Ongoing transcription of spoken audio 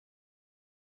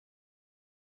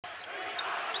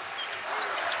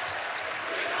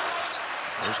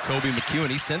There's Kobe McEwen.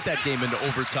 He sent that game into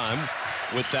overtime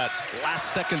with that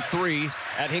last-second three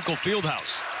at Hinkle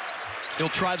Fieldhouse. He'll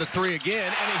try the three again,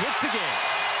 and he hits again.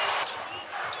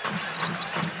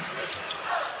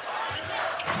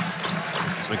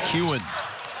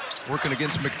 McEwen working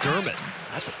against McDermott.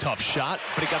 That's a tough shot,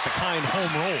 but he got the kind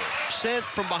home roll. Sent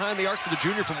from behind the arc for the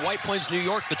junior from White Plains, New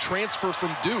York, the transfer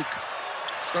from Duke.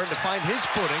 Starting to find his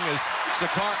footing as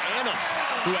Sakar Annam,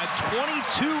 who had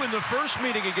 22 in the first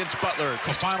meeting against Butler. It's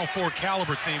a Final Four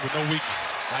caliber team with no weakness.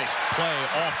 Nice play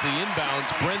off the inbounds.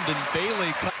 Brendan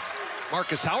Bailey.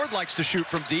 Marcus Howard likes to shoot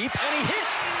from deep, and he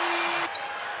hits.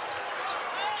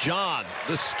 John,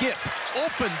 the skip,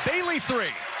 open, Bailey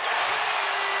three.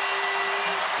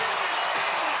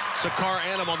 Sakar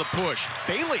Annam on the push.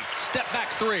 Bailey, step back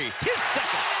three, his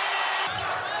second.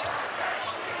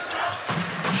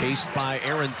 Chased by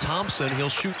Aaron Thompson. He'll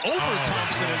shoot over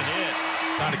Thompson and hit.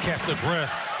 Trying to catch their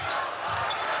breath.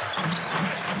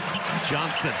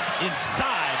 Johnson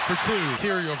inside for two.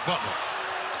 Interior of Butler.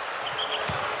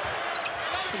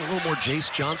 A little more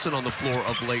Jace Johnson on the floor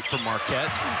of late for Marquette.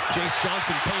 Jace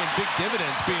Johnson paying big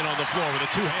dividends being on the floor with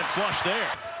a two-hand flush there.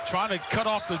 Trying to cut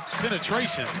off the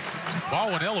penetration.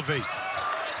 Baldwin elevates.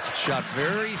 Shot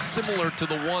very similar to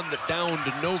the one that downed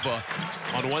Nova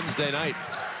on Wednesday night.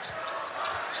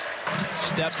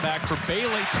 Step back for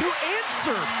Bailey to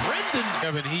answer. Brendan.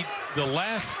 Kevin, the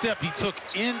last step he took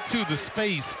into the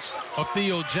space of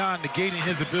Theo John, negating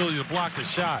his ability to block the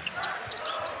shot.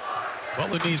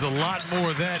 Butler needs a lot more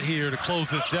of that here to close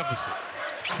this deficit.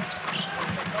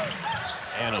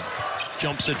 Annam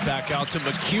jumps it back out to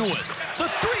McEwen. The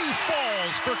three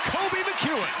falls for Kobe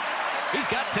McEwen. He's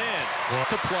got 10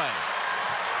 to play.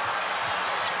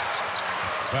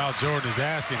 Val Jordan is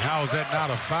asking, how is that not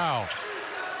a foul?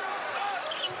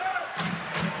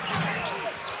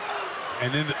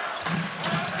 And then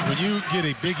when you get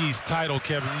a Big East title,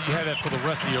 Kevin, you have that for the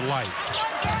rest of your life.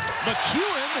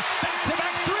 McEwen,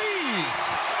 back-to-back threes.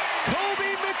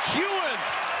 Kobe McEwen.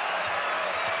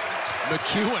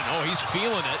 McEwen, oh, he's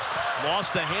feeling it.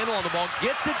 Lost the handle on the ball,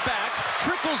 gets it back,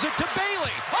 trickles it to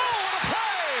Bailey. Oh, what a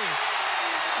play!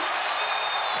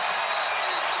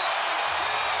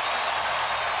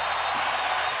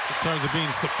 In terms of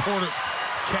being supportive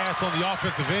cast on the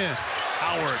offensive end.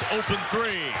 Howard, open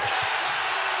three.